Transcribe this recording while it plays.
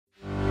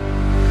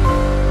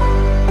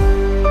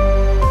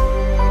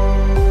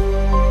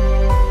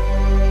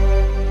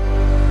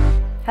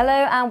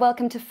Hello and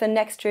welcome to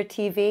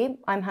FinextraTV.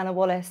 I'm Hannah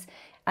Wallace,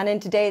 and in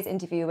today's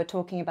interview we're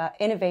talking about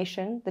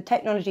innovation, the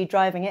technology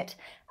driving it,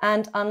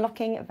 and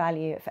unlocking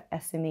value for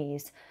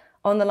SMEs.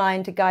 On the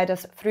line to guide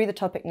us through the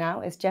topic now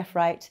is Jeff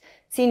Wright,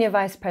 Senior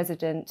Vice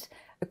President,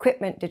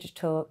 Equipment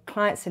Digital,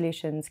 Client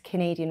Solutions,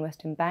 Canadian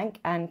Western Bank,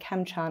 and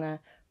Cam Chana,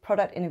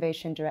 Product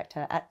Innovation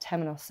Director at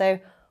Temenos. So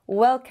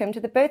welcome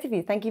to the both of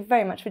you. Thank you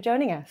very much for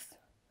joining us.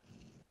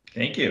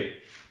 Thank you.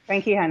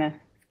 Thank you, Hannah.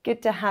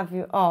 Good to have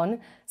you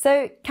on.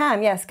 So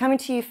Cam, yes, coming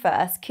to you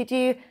first, could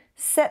you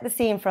set the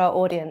scene for our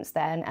audience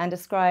then and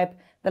describe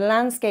the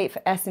landscape for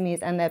SMEs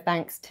and their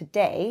banks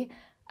today,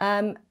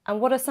 and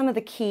what are some of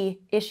the key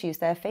issues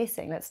they're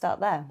facing? Let's start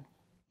there.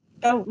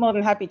 Oh, more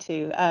than happy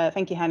to.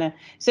 Thank you, Hannah.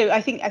 So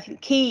I think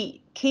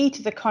key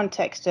to the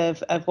context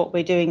of what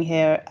we're doing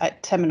here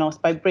at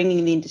Temenos by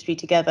bringing the industry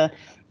together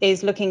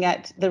is looking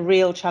at the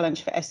real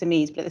challenge for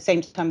SMEs, but at the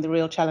same time, the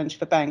real challenge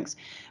for banks.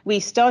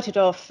 We started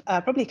off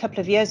probably a couple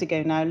of years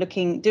ago now,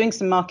 doing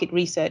some market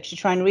research to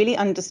try and really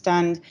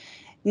understand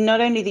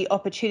not only the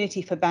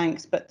opportunity for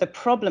banks, but the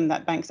problem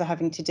that banks are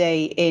having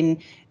today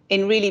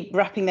in really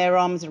wrapping their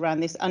arms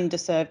around this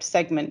underserved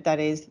segment that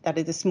is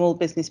the small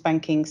business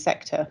banking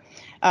sector.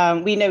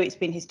 We know it's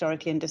been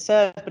historically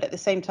underserved, but at the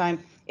same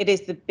time, it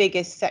is the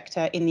biggest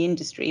sector in the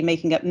industry,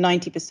 making up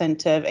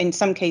 90% of, in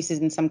some cases,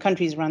 in some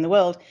countries around the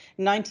world,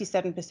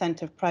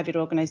 97% of private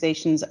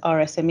organizations are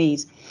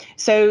SMEs.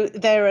 So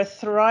they're a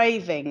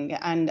thriving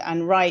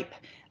and ripe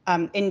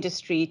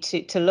industry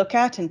to look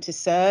at and to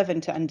serve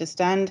and to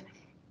understand.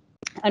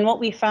 And what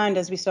we found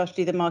as we started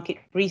to do the market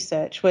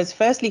research was,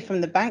 firstly,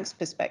 from the bank's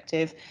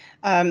perspective,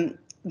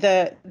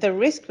 the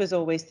risk was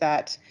always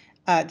that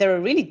they're a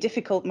really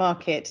difficult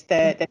market.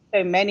 There's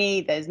so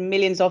many, there's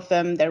millions of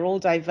them, they're all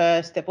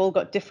diverse, they've all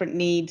got different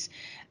needs.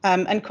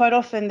 And quite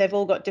often they've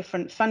all got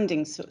different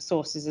funding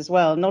sources as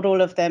well. Not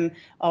all of them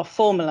are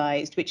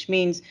formalized, which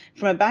means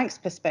from a bank's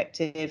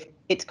perspective,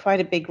 it's quite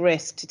a big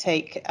risk to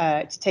take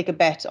a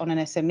bet on an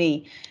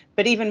SME.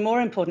 But even more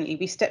importantly,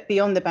 we stepped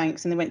beyond the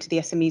banks and then went to the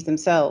SMEs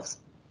themselves.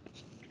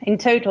 In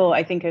total,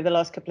 I think over the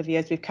last couple of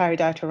years, we've carried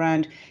out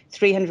around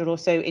 300 or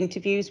so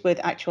interviews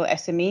with actual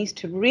SMEs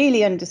to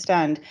really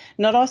understand,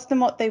 not ask them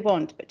what they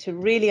want, but to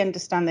really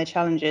understand their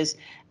challenges.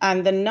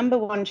 And the number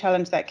one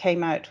challenge that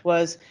came out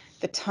was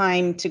the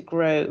time to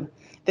grow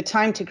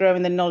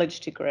and the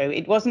knowledge to grow.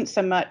 It wasn't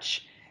so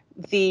much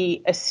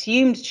the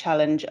assumed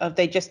challenge of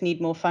they just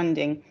need more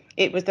funding.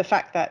 It was the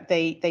fact that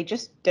they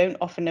just don't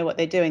often know what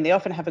they're doing. They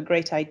often have a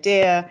great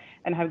idea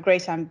and have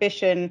great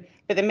ambition,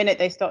 but the minute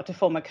they start to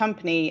form a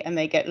company and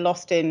they get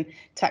lost in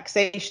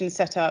taxation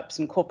setups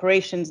and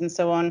corporations and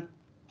so on,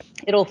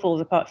 it all falls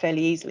apart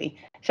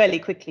fairly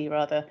quickly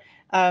rather.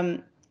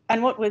 And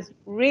what was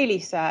really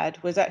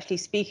sad was actually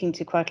speaking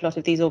to quite a lot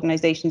of these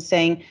organizations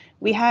saying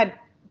we had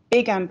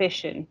big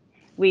ambition,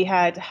 we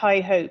had high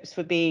hopes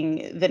for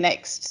being the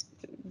next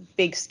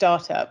big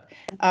startup.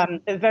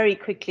 But very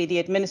quickly, the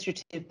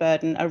administrative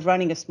burden of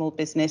running a small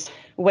business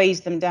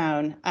weighs them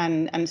down,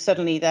 and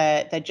suddenly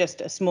they're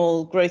just a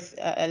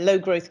low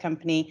growth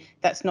company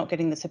that's not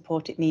getting the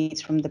support it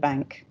needs from the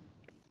bank.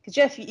 Because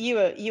Jeff,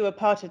 you were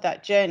part of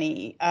that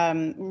journey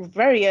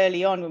very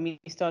early on when we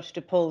started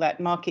to pull that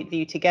market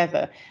view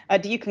together.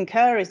 Do you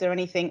concur? Is there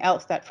anything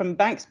else that, from a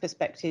bank's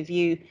perspective,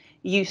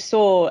 you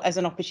saw as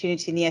an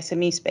opportunity in the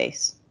SME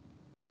space?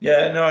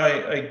 Yeah, no,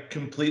 I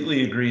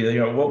completely agree.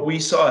 What we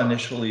saw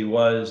initially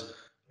was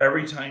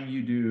every time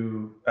you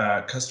do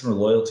customer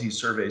loyalty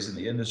surveys in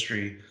the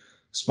industry,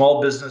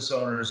 small business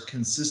owners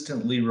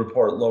consistently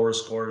report lower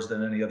scores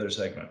than any other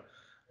segment.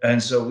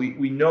 And so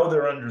we know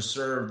they're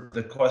underserved.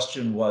 The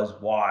question was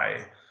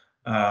why?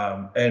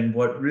 And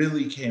what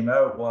really came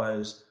out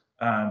was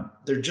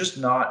they're just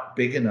not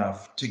big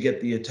enough to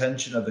get the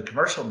attention of the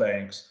commercial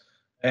banks,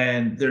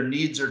 and their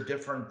needs are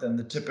different than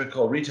the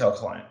typical retail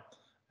client.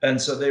 And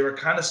so they were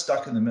kind of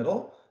stuck in the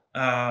middle.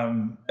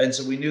 And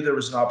so we knew there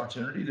was an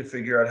opportunity to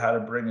figure out how to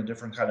bring a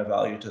different kind of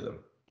value to them.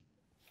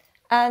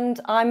 And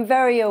I'm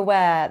very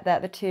aware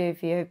that the two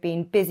of you have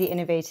been busy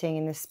innovating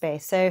in this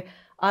space. So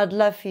I'd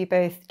love for you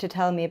both to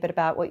tell me a bit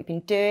about what you've been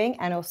doing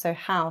and also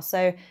how.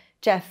 So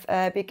Jeff,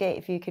 it'd great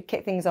if you could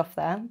kick things off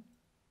there.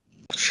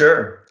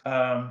 Sure.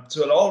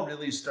 So it all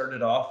really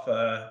started off,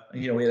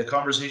 we had a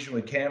conversation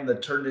with Cam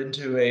that turned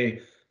into a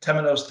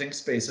Temenos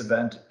ThinkSpace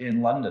event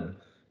in London.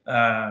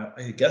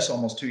 I guess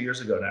almost 2 years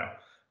ago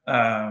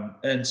now.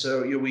 And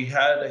so we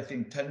had, I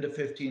think, 10 to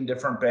 15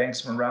 different banks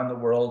from around the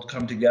world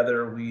come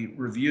together. We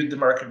reviewed the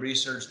market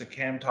research that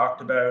Cam talked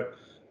about,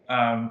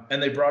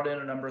 and they brought in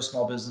a number of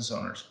small business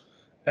owners.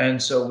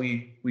 And so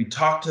we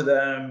talked to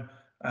them.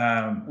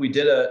 We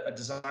did a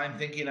design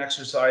thinking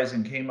exercise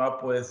and came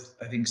up with,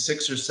 I think,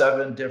 6 or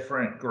 7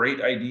 different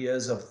great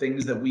ideas of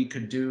things that we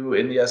could do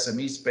in the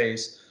SME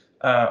space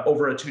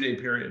over a 2-day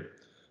period.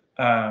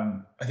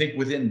 I think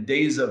within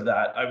days of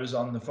that, I was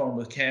on the phone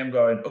with Cam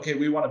going, okay,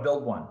 we want to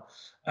build one.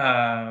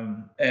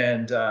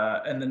 And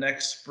the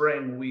next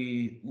spring,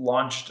 we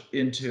launched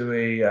into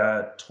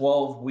a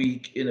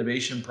 12-week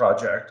innovation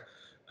project.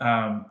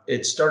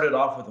 It started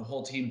off with a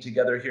whole team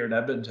together here in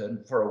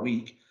Edmonton for a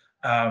week.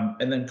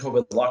 and then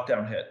COVID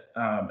lockdown hit,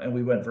 and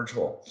we went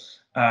virtual.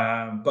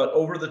 But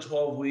over the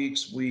 12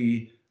 weeks,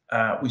 we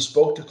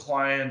spoke to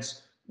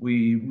clients.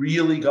 We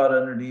really got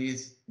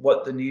underneath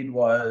what the need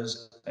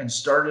was and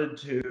started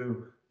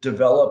to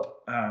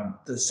develop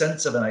the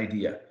sense of an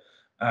idea.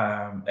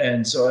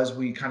 And so as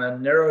we kind of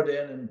narrowed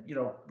in and,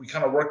 we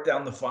kind of worked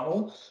down the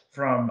funnel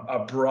from a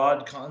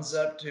broad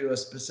concept to a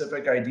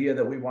specific idea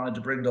that we wanted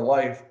to bring to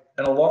life.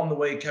 And along the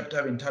way, kept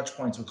having touch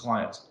points with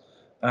clients.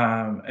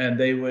 And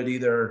they would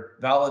either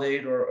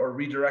validate or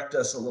redirect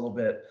us a little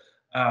bit.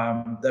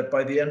 That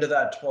by the end of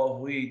that 12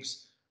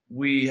 weeks,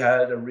 we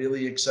had a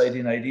really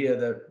exciting idea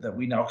that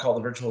we now call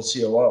the virtual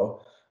COO,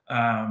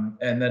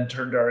 and then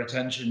turned our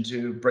attention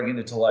to bringing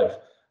it to life.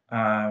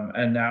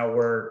 And now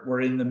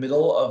we're in the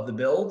middle of the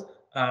build,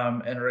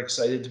 and are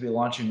excited to be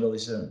launching really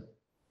soon.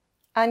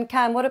 And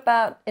Cam, what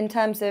about in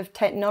terms of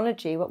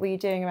technology? What were you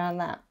doing around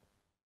that?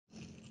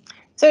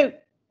 So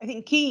I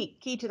think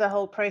key to the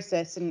whole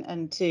process,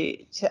 and to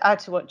add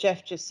to what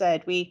Jeff just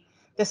said,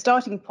 the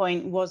starting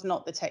point was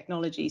not the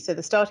technology. So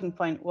the starting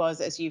point was,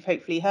 as you've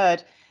hopefully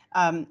heard,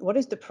 what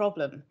is the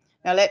problem?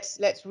 Now let's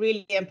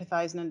really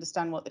empathize and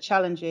understand what the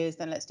challenge is,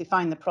 then let's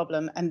define the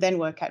problem and then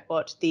work out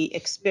what the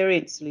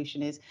experience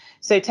solution is.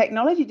 So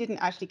technology didn't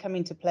actually come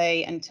into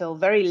play until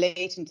very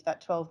late into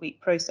that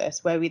 12-week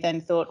process, where we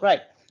then thought, right,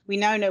 we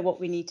now know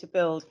what we need to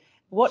build.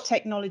 What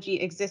technology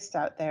exists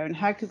out there and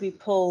how could we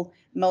pull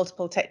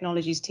multiple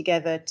technologies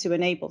together to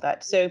enable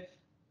that? So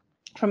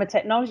from a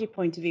technology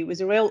point of view, it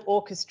was a real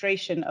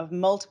orchestration of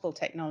multiple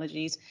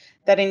technologies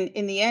that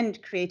in the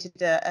end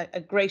created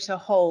a greater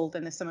whole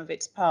than the sum of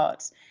its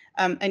parts.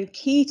 And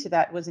key to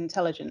that was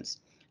intelligence.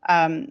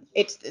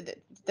 It's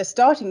the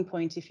starting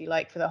point, if you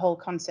like, for the whole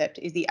concept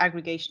is the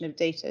aggregation of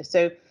data.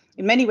 So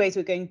in many ways,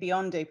 we're going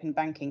beyond open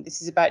banking.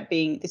 This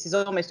is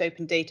almost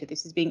open data.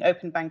 This is being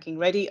open banking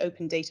ready,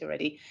 open data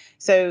ready.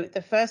 So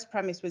the first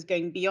premise was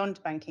going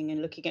beyond banking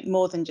and looking at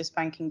more than just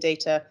banking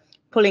data,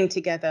 pulling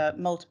together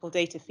multiple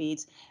data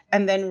feeds,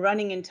 and then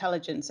running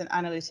intelligence and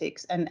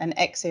analytics and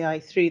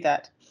XAI through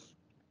that.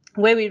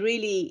 Where we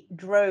really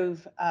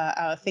drove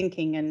our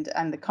thinking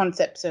and the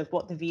concepts of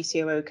what the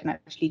VCOO can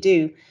actually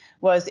do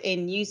was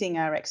in using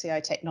our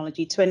XAI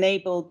technology to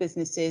enable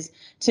businesses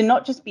to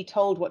not just be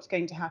told what's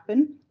going to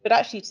happen, but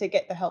actually to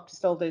get the help to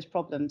solve those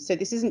problems. So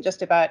this isn't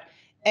just about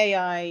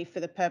AI for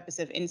the purpose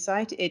of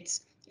insight,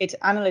 it's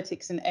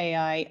analytics and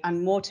AI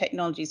and more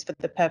technologies for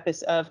the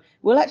purpose of,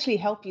 we'll actually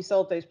help you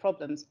solve those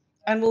problems.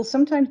 And we'll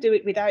sometimes do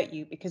it without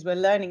you because we're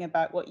learning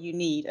about what you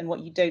need and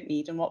what you don't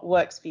need and what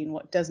works for you and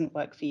what doesn't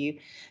work for you.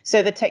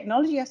 So the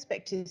technology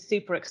aspect is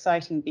super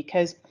exciting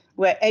because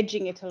we're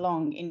edging it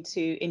along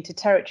into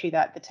territory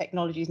that the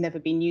technology has never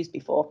been used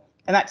before.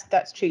 And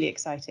that's truly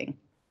exciting.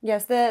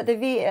 Yes, the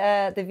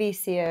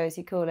VCO, as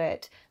you call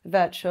it,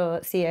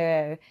 virtual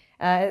COO,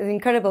 an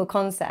incredible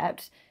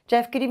concept.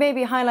 Jeff, could you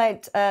maybe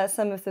highlight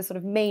some of the sort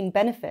of main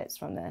benefits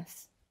from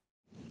this?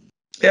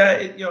 Yeah,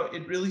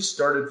 it really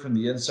started from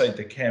the insight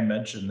that Cam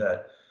mentioned,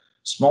 that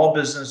small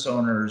business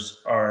owners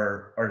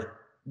are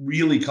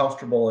really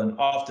comfortable and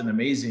often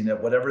amazing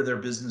at whatever their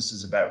business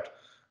is about.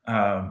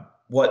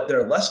 What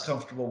they're less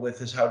comfortable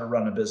with is how to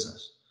run a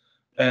business.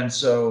 And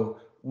so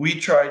we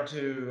tried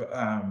to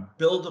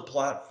build a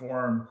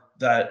platform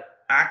that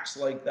acts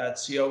like that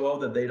COO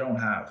that they don't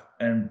have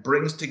and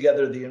brings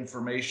together the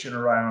information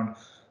around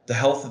the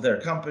health of their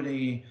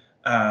company,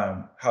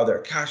 how their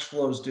cash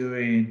flow is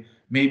doing,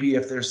 maybe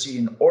if they're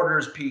seeing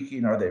orders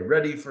peaking, are they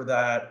ready for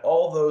that?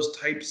 All those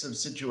types of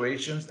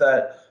situations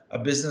that a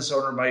business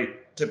owner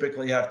might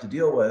typically have to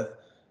deal with.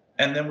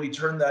 And then we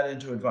turn that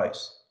into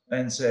advice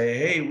and say,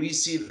 hey, we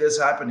see this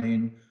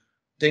happening.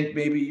 Think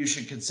maybe you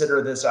should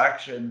consider this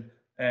action.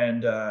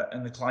 And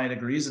the client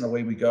agrees, and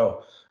away we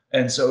go.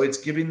 And so it's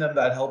giving them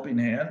that helping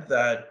hand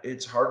that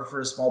it's hard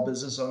for a small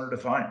business owner to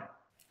find.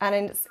 And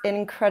it's an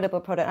incredible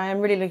product. I am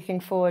really looking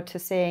forward to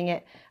seeing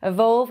it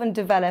evolve and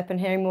develop and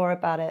hearing more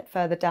about it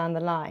further down the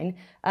line.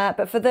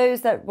 But for those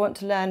that want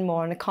to learn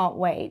more and can't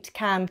wait,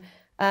 Cam,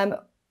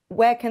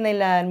 where can they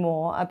learn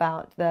more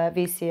about the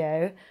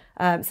VCO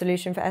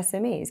solution for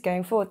SMEs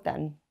going forward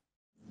then?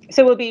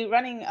 So we'll be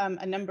running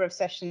a number of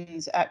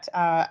sessions at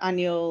our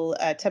annual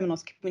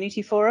Temenos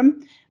Community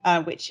Forum,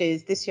 which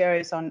is this year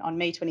is on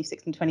May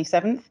 26th and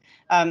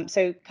 27th.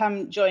 So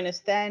come join us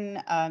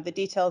then. The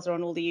details are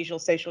on all the usual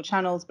social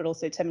channels, but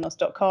also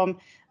temenos.com.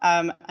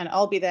 And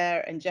I'll be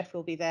there and Jeff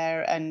will be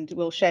there, and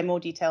we'll share more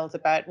details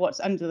about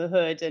what's under the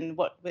hood and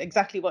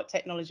exactly what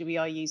technology we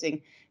are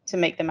using to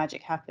make the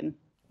magic happen.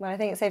 Well, I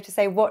think it's safe to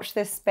say watch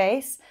this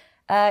space.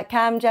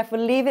 Cam, Jeff,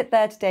 we'll leave it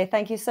there today.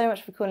 Thank you so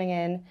much for calling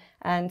in,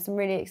 and some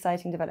really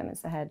exciting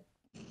developments ahead.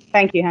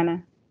 Thank you,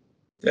 Hannah.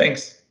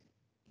 Thanks.